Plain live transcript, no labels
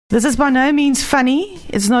This is by no means funny.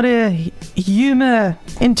 It's not a humor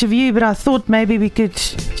interview, but I thought maybe we could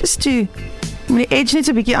just do om die edge net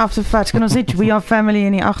so 'n bietjie af te vat. Kan ons net We Are Family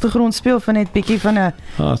in die agtergrond speel van net bietjie van 'n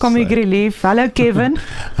comic relief. Hallo Kevin.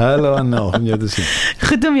 Hallo Annel, om jou te sien.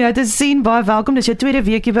 Goed om jou te sien. Baie welkom. Dis jou tweede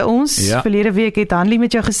weekie by ons. Ja. Verlede week het Hanlie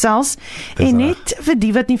met jou gesels. En net vir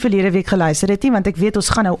die wat nie verlede week geluister het nie, want ek weet ons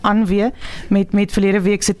gaan nou aan weer met verlede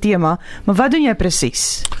week se tema. Maar wat doen jy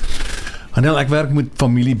presies? Annel, ek werk met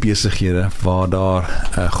familiebesighede waar daar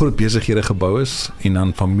groot besighede gebou is en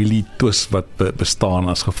dan familietwis wat bestaan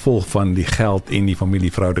as gevolg van die geld en die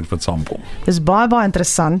familieverhouding wat saamkom. Dis baie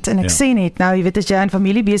interessant en ek sê net nou, jy weet as jy aan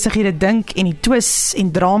familiebesighede dink en die twis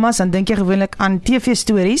en dramas, dan dink jy gewoonlik aan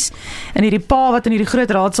TV-stories en hierdie pa wat in hierdie groot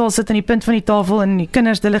raadsaal sit aan die punt van die tafel en die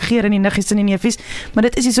kinders delegeer en die niggies en die neefies, maar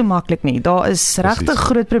dit is nie so maklik nie. Daar is regtig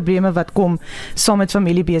groot probleme wat kom saam met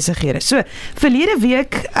familiebesighede. So, verlede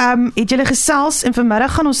week het jy gesels en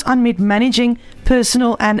vanmiddag gaan ons aan met Managing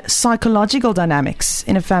Personal and Psychological Dynamics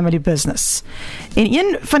in a Family Business. En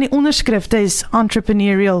een van die onderskrifte is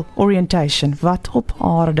Entrepreneurial Orientation. Wat op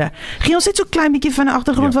aarde. Gee ons net so klein bietjie van 'n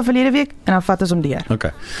agtergrond van verlede week en dan vat ons om deur.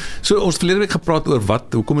 Okay. So ons verlede week gepraat oor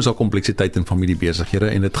hoekom is daar kompleksiteit in familiebesighede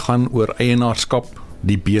en dit gaan oor eienaarskap,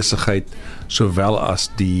 die besigheid sowel as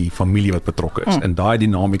die familie wat betrokke is. En daai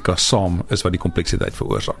dinamika saam is wat die kompleksiteit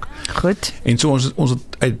veroorsaak. Goed. En so ons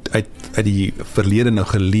het uit die verlede nou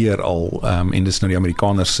geleer al en dis nou die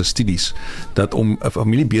Amerikaners se studies dat om 'n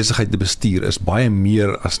familiebesigheid te bestuur is baie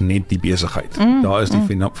meer as net die besigheid. Daar is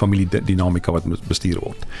die familiedinamika wat moet bestuur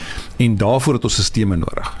word. En daarvoor het ons sisteme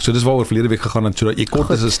nodig. So dis waaroor verlede week gegaan het sodat jy kort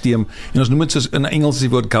 'n sisteem en ons noem dit soos in Engels die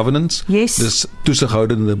woord governance. Yes. Dis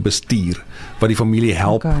toesighoudende bestuur wat die familie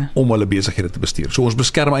help om hulle besighede te bestuur. So ons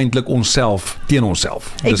beskerm eintlik onsself teen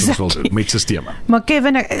onsself. Dis ons wil doen met sisteme. Maar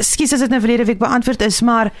Kevin, ekskuus as dit nou verlede week beantwoord is,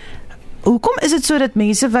 maar hoekom is dit so dat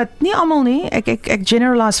mense wat, nie almal nie, ek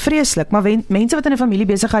generalize vreeslik, maar mense wat in 'n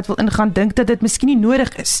familiebesigheid wil ingaan, dink dat dit miskien nie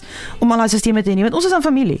nodig is om al daai sisteme te hê nie, want ons is 'n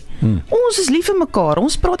familie. Ons is lief vir mekaar,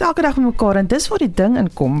 ons praat elke dag met mekaar en dis waar die ding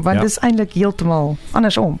inkom, want dit is eintlik heeltemal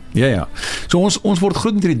andersom. Ja. So ons word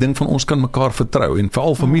groot met hierdie ding van ons kan mekaar vertrou en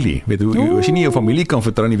veral familie. Weet hoe as jy nie jou familie kan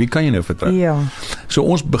vertrou nie, wie kan jy nou vertrou? Ja. So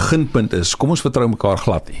ons beginpunt is, kom ons vertrou mekaar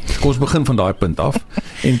glad nie. Kom ons begin van daai punt af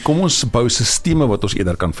en kom ons bou sisteme wat ons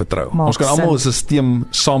eerder kan vertrou. Ons kan almal 'n stelsel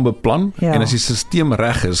saam beplan en as die stelsel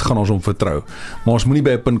reg is, gaan ons hom vertrou. Maar ons moenie by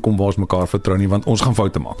 'n punt kom waar ons mekaar vertrou nie, want ons gaan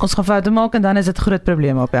foute maak. Ons gaan foute maak en dan is dit groot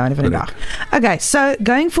probleme op die einde van die dag. Okay, so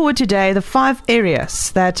going forward today, the 5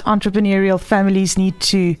 areas that entrepreneurial families need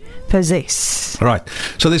to possess. Right.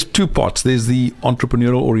 So there's 2 parts. There's the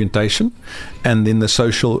entrepreneurial orientation and then the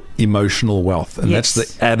social emotional wealth. And that's the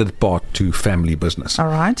added part to family business. All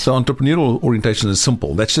right. So entrepreneurial orientation is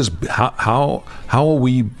simple. That's just how are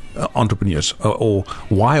we entrepreneurs or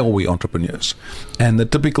why are we entrepreneurs? And the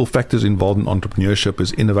typical factors involved in entrepreneurship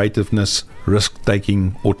is innovativeness,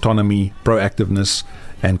 risk-taking, autonomy, proactiveness,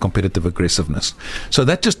 and competitive aggressiveness. So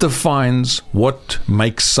that just defines what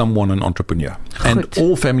makes someone an entrepreneur. And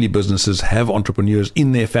all family businesses have entrepreneurs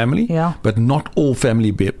in their family, but not all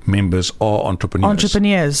family members are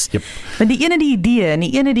entrepreneurs. Yep. Want die ene die idee en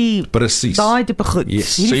die ene die daai tipe goed.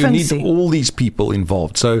 Yes. So you need all these people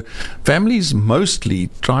involved. So families mostly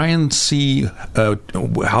try and see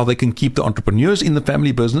how they can keep the entrepreneurs in the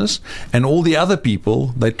family business and all the other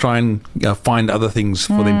people, they try and find other things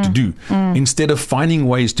for them to do instead of finding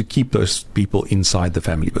ways to keep those people inside the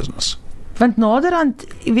family business. Want naderhand,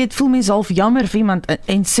 jy weet, voel mens half jammer vir iemand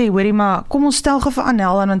en sê, hoorie maar, kom ons stel gou vir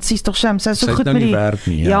Annel en dan sies tog sy is so goed met die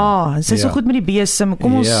sy is so goed met die besem.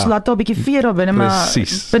 Kom ons laat haar 'n bietjie vee daar binne, maar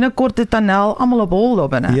binnekort het Annel almal op hol daar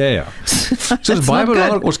binne. Ja. So dis baie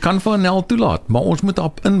belangrik, ons kan vir Annel toelaat, maar ons moet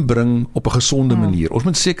haar inbring op 'n gesonde manier. Ons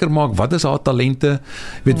moet seker maak wat is haar talente,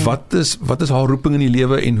 weet wat is haar roeping in die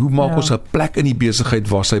lewe en hoe maak ons 'n plek in die besigheid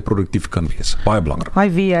waar sy produktief kan wees. Baie belangrik. Hy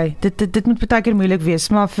weet dit moet baie keer moeilik wees,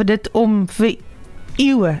 maar vir dit om vir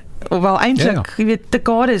eeue, wel eintlik, jy weet,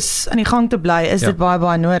 dekades aan die gang te bly, is dit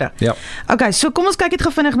baie nodig. Ja. Okay, so kom ons kyk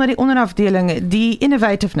net vinnig na die onderafdeling, die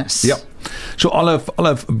innovativeness. Ja. So alle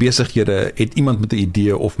besighede het iemand met 'n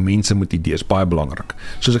idee of mense met idees, baie belangrik.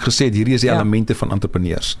 Soos ek gesê het, hierdie is die elemente van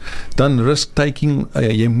entrepreneurs. Dan risk-taking,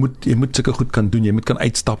 jy moet sulke goed kan doen, jy moet kan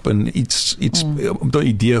uitstap en iets op daai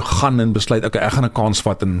idee gaan en besluit, okay, ek gaan 'n kans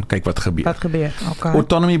vat en kyk wat gebeur. Okay.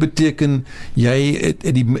 Autonomy beteken jy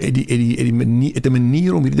het 'n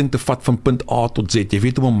manier om hierdie ding te vat van punt A tot Z. Jy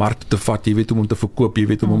weet hoe om 'n mark te vat, jy weet hoe om te verkoop, jy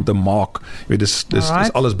weet hoe om te maak. Jy weet dis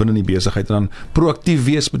alles binne in die besigheid. En dan proaktief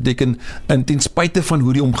wees beteken En ten spyte van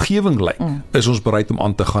hoe die omgewing lyk, is ons bereid om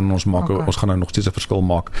aan te gaan en ons gaan nou nog steeds 'n verskil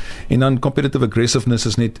maak. En dan competitive aggressiveness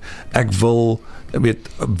is net ek wil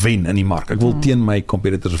wen in die mark. Ek wil teen my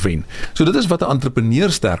competitors wen. So dit is wat 'n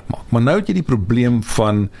entrepreneur sterk maak. Maar nou het jy die probleem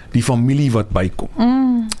van die familie wat bykom.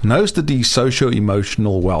 Nou is dit die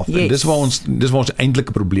socio-emotional wealth. En dis waar ons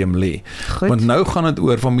eintlike probleem lê. Want nou gaan dit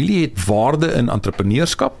oor familie het waarde in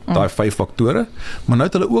entrepreneurskap, daai 5 faktore, maar nou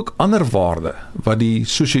het hulle ook ander waarde wat die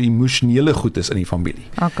socio-emosionele goed is in die familie.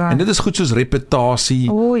 En dit is goed soos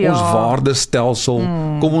reputasie, ons waardestelsel,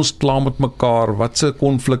 kom ons klaar met mekaar, wat se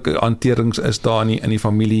konflikhanterings is daar in die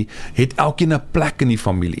familie, het elkeen 'n plek in die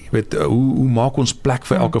familie. Hoe maak ons plek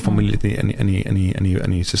vir elke familie in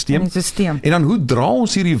die stelsel? En dan hoe dra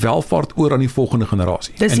ons hierdie welvaart oor aan die volgende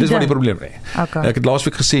generasie? En dis wat die probleem lê. Ek het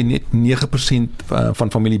laasweek gesê net 9%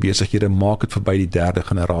 van familiebesighede maak dit verby die 3de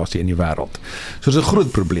generasie in die wêreld. So dis 'n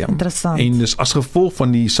groot probleem. En dis as gevolg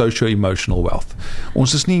van die socio-emotional wealth.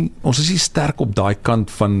 Ons is nie sterk op daai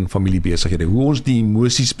kant van familiebesighede. Hoe ons die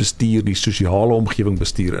emosies bestuur, die sosiale omgewing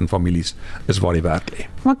bestuur in families is waar die werk lê.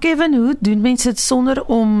 Maar Kevin, hoe doen mense dit sonder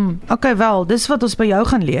om dis wat ons by jou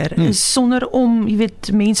gaan leer, is sonder om,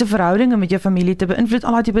 mense verhoudinge met jou familie te beïnvloed,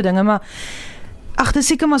 al daai tipe dinge, maar dis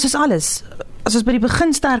seker maar soos alles. As ons by die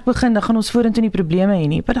begin sterk begin, dan gaan ons vorentoe nie probleme hê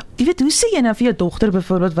nie. Maar hoe sê jy nou vir jou dogter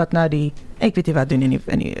byvoorbeeld wat nou ek weet nie wat doen in die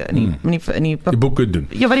boeke doen.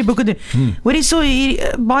 Ja, wat die boeke doen. Hoorie so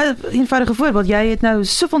hier baie eenvoudige voorbeeld. Jy het nou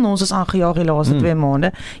soveel nonsens aangejaag die laaste 2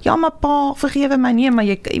 maande. Ja, maar pa, vergewe my nie, maar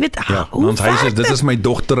jy weet want hy sê dit is my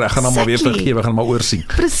dogter, ek gaan hom maar weer vergewe, ek gaan hom maar oorsien.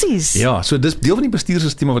 Presies. Ja, so dis deel van die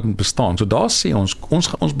bestuurstelsel wat moet bestaan. So daar sê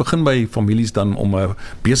ons begin by families dan om 'n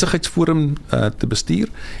besigheidsforum te bestuur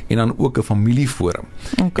en dan ook 'n familieforum.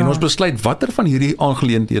 En ons besluit watter van hierdie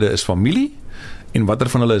aangeleenthede is familie en watter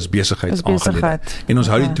van hulle is besigheidsaangeleenthede. En ons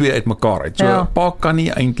hou die twee uit mekaar uit. So pa kan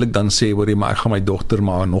nie eintlik dan sê hoorie, maar ek gaan my dogter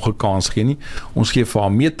maar nog 'n kans gee nie. Ons gee vir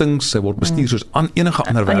haar metings, sy word bestuur soos enige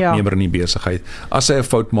ander werknemer in die besigheid. As sy 'n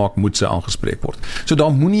fout maak, moet sy aangespreek word. So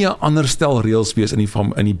daar moenie 'n ander stel reëls wees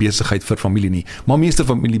in die besigheid vir familie nie. Maar meeste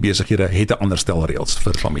familiebesighede het 'n ander stel reëls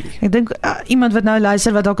vir familie. Ek dink iemand wat nou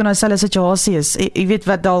luister wat dalk in 'n selfde situasie is, jy weet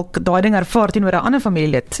wat dalk daai ding ervaar teenoor 'n ander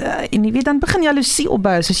familielid. En jy weet dan begin jaloesie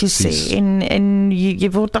opbou soos jy sê en jy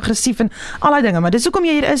word aggressief en al daai dinge, maar dis hoekom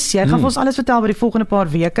jy hier is. Jy gaan vir ons alles vertel by die volgende paar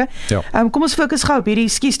weke. Kom ons fokus gou op hierdie,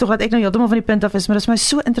 skies tog dat ek nou heeltemal van die punt af is, maar dit is my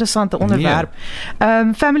so interessante onderwerp.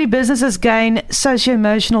 Family businesses gain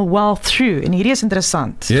socio-emotional wealth through, en hierdie is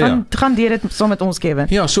interessant. Gaan deur dit saam met ons, Kevin.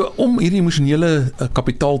 Ja, so om hierdie emosionele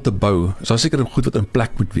kapitaal te bou, is daar seker goed wat in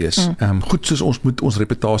plek moet wees. Goed soos ons moet ons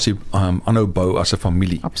reputasie aanhou bou as 'n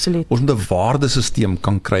familie. Absoluut. Ons moet 'n waardesisteem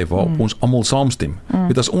kan kry waarop ons almal saamstem.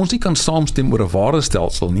 Weet as ons nie kan saamstem oor 'n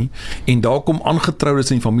waardestelsel nie en daar kom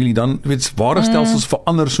aangetroudes in die familie, dan waardestelsels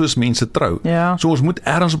verander soos mense trou. So ons moet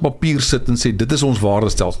ergens op papier sit en sê dit is ons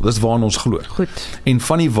waardestelsel, dis waarna ons glo. En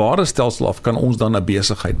van die waardestelsel af kan ons dan 'n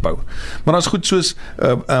besigheid bou. Maar as goed soos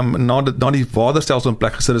na die waardestelsel in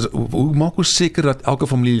plek gesit is, hoe maak ons seker dat elke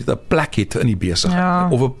familielid 'n plek het in die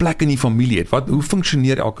besigheid of 'n plek in die familie het? Hoe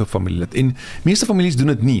funksioneer elke familielid? En meeste families doen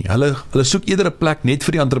dit nie. Hulle soek eerder 'n plek net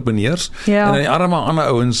vir die entrepreneurs en dan die arme ander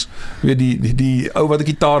ouens, weet die ou wat 'n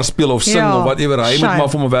gitaar speel of sing of whatever, hy moet maar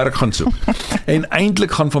vir 'n werk gaan soek. En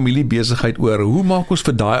eintlik gaan familiebesigheid oor hoe maak ons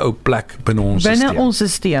vir daai ou plek binne ons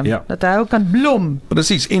stelsel, dat hy ook kan blom.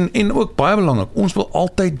 Presies, en ook baie belangrik, ons wil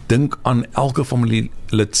altyd dink aan elke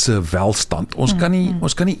familielid se welstand. Ons kan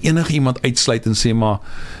nie enige iemand uitsluit en sê maar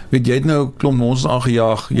weet jy het nou klomp ons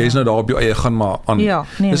aangejaag, jy's nou daar op jou eie, gaan maar aan.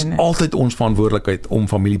 Dis altyd ons verantwoordelikheid om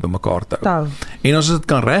familie bymekaar te hou. En as ons dit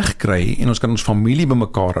kan regkry en ons kan ons familie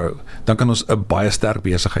bymekaar hou, dan kan ons 'n baie sterk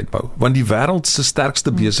besigheid bou. Want die wêreld se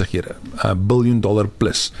sterkste besighede, $1 billion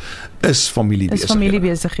plus, is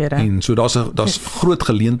familiebesighede. En so daar's groot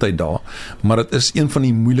geleentheid daar, maar dit is een van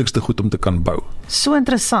die moeilikste goed om te kan bou. So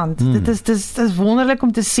interessant. Dit is wonderlik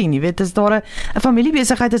om te sien, jy weet, as daar 'n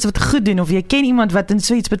familiebesigheid is wat goed doen of jy ken iemand wat in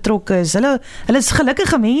so iets betrokke is. Hulle is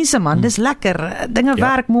gelukkige mense, man. Dis lekker. Dinge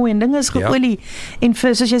werk mooi en dinge is geolie. En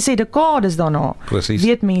vir, soos jy sê, dekades daarna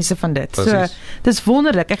weet mense van dit. So dis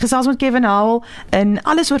wonderlik. Ek gesels met Kevin Howell en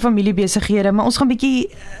alles oor familiebesighede, maar ons gaan bietjie,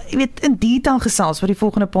 jy weet, in detail gesels vir die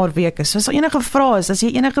volgende paar weke. So as daar enige vrae is, as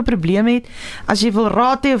jy enige probleme het, as jy wil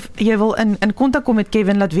raad hê of jy wil in kontak kom met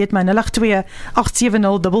Kevin, laat weet my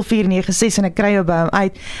 082-870-4496 en ek kry jou by hom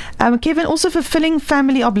uit. Kevin, also fulfilling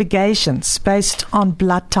family obligations based on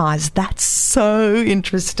blood ties. That's so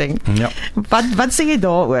interesting. Wat sê jy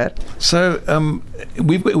daaroor? So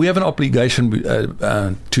we have an obligation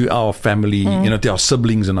to our family, to our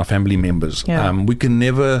siblings and our family members. We can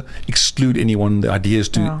never exclude anyone. The idea is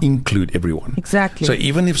to include everyone. Exactly. So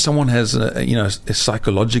even if someone someone has,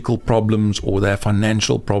 psychological problems or they have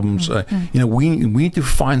financial problems, we need to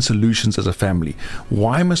find solutions as a family.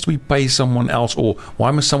 Why must we pay someone else, or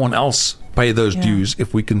why must someone else pay those dues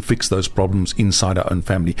if we can fix those problems inside our own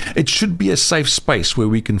family? It should be a safe space where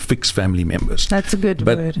we can fix family members. That's a good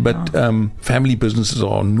word. But family businesses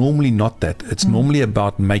are normally not that. It's normally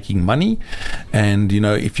about making money, and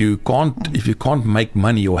if you can't make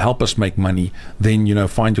money or help us make money, then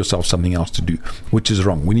find yourself something else to do, which is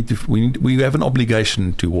wrong. We have an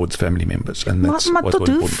obligation towards family members, and that's maar what's tot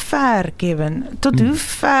hoe ver, Kevin? Tot hoe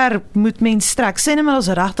ver moet mens strek? Sê net maar ons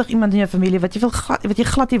regtig iemand in jou familie wat jy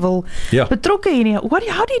glad nie wil betrokke hier nie. How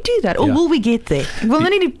do you do that? Or will we get there? Ek wil nou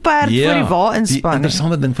nie die perd voor die wa inspan nie. Die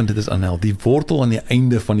interessante ding van dit is, Anel, die wortel aan die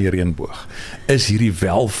einde van die reënboog is hierdie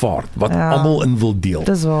welvaart wat almal in wil deel.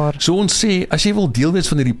 Dis waar. So ons sê, as jy wil deel wees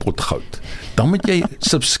van hierdie pot goud, dan moet jy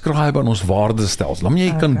subscribe aan ons waardestelsel. Dan moet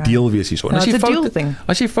jy kan deel wees hierso. En as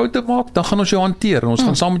jy foute maak, dan gaan ons jou hanteer en ons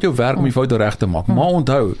gaan saam met jou werk om die foute reg te maak. Maar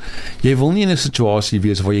onthou, jy wil nie in 'n situasie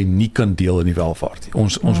wees waar jy nie kan deel in die welvaart nie.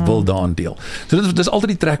 Ons wil daaraan deel. So dit is altyd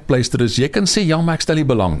die trekpleister is, jy kan sê, maar ek stel nie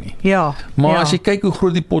belang nie. Maar as jy kyk hoe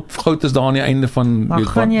groot die pot goud is daar aan die einde van, dan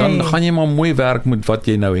gaan jy maar mooi werk met wat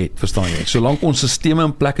jy nou het, verstaan jy? Solank ons sisteme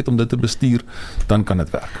in plek het om dit te bestuur, dan kan dit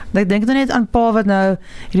werk. Ek dink net aan pa wat nou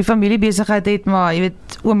hierdie familiebesigheid het, maar jy weet,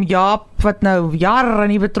 oom Jaap wat nou jare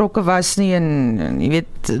nie betrokke was nie, en jy weet,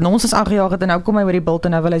 ons is aangejaag het en nou kom hy oor die bult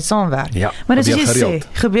en nou wil hy saamwerk. Maar dis as jy sê,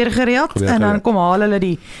 gebeur gereeld en dan kom haal hulle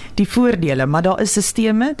die voordele, maar daar is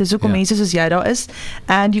sisteme, dis hoekom mense soos jy daar is,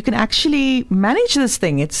 and you can actually manage this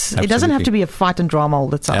thing. It doesn't have to be a fight and drama all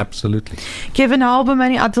the time. Absolutely. Kevin Howell by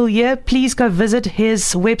my atelier, please go visit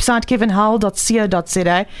his website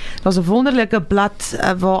kevinhowell.co.za. Daar's 'n wonderlike blad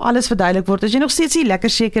waar alles verduidelik word. As jy nog steeds nie lekker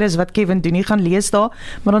seker is wat Kevin doen nie, gaan lees daar,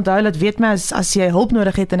 maar onthou dat weet my as jy hulp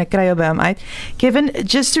nodig het en ek kry jou by hom uit. Kevin,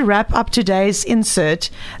 just to wrap up today's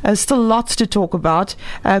insert, still lots to talk about.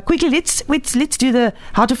 Quickly, let's do the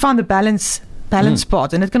how to find the balance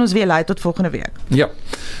part, en dit kan ons weer lei tot volgende week. Ja.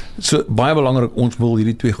 So baie belangrik, ons wil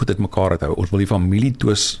hierdie twee goed uitmekaar hou. Ons wil die familie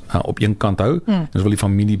twis op een kant hou, en ons wil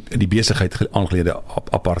die besigheid aangelede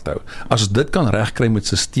apart hou. As ons dit kan regkry met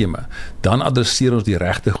sisteme, dan adresseer ons die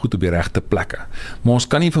regte goed op die regte plekke. Maar ons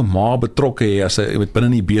kan nie vir ma betrokke hê as sy binne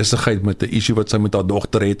in die besigheid met 'n issue wat sy met haar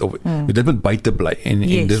dogter het, of dit moet buite bly, en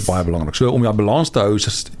dis baie belangrik. So om jou balans te hou,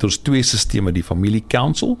 het ons twee sisteme, die family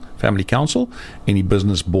council en die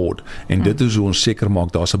business board, en dit is hoe ons seker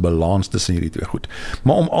maak daar's 'n balans tussen hierdie twee goed.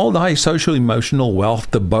 Maar om al daai social emotional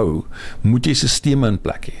wealth te bou, moet jy sisteme in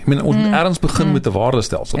plek hê. Ek meen, ons moet ergens begin met 'n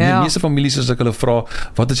waardestelsel. Die meeste families, as ek hulle vra,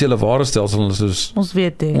 wat is julle waardestelsel? Ons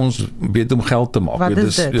weet dit. Ons weet om geld te maak.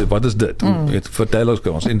 Wat is dit? Vertel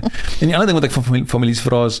ons. En die ander ding wat ek van families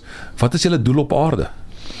vra is, wat is julle doel op aarde?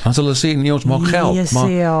 Dan sal hulle sê, nee, ons maak geld.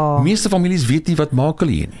 Maar meeste families weet nie wat maak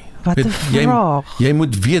hulle hier nie. Wat 'n vraag. Jy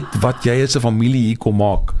moet weet wat jy as 'n familie hier kom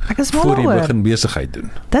maak voor jy begin besigheid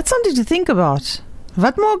doen. That's something to think about.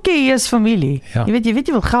 Wat maak jy as familie? Jy weet jy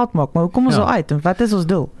wil geld maak, maar hoe kom ons uit en wat is ons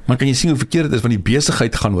doel? Maar kan jy sien hoe verkeerd dit is, want die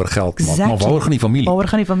besigheid gaan oor geld maak, maar waaroor gaan die familie? Waaroor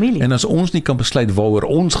gaan die familie? En as ons nie kan besluit waaroor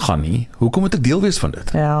ons gaan nie, hoekom moet ek deel wees van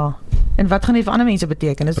dit? Ja. En wat gaan dit vir ander mense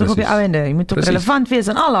beteken? Dis nog op die ou ende. Jy moet ook relevant wees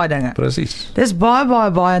aan al daai dinge. Presies. Dis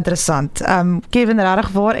baie interessant. Kevin,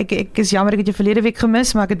 regtig waar, ek is jammer ek het jou verlede week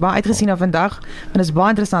gemis, maar ek het baie uitgesien na vandag, want dit is baie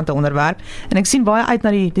interessante onderwerp en ek sien baie uit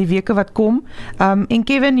na die weke wat kom. En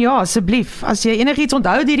Kevin, ja, asseblief, as jy enigiets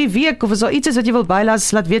onthou hierdie week of as daar iets is wat jy wil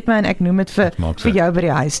bylas, laat weet my en ek noem dit vir jou by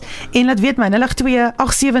die huis. En laat weet my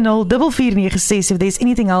 082-870-4496 if there's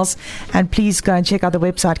anything else, and please go and check out the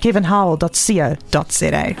website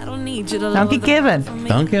kevinhowell.co.za. Dankie Kevin.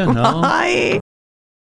 Dankie. Bye.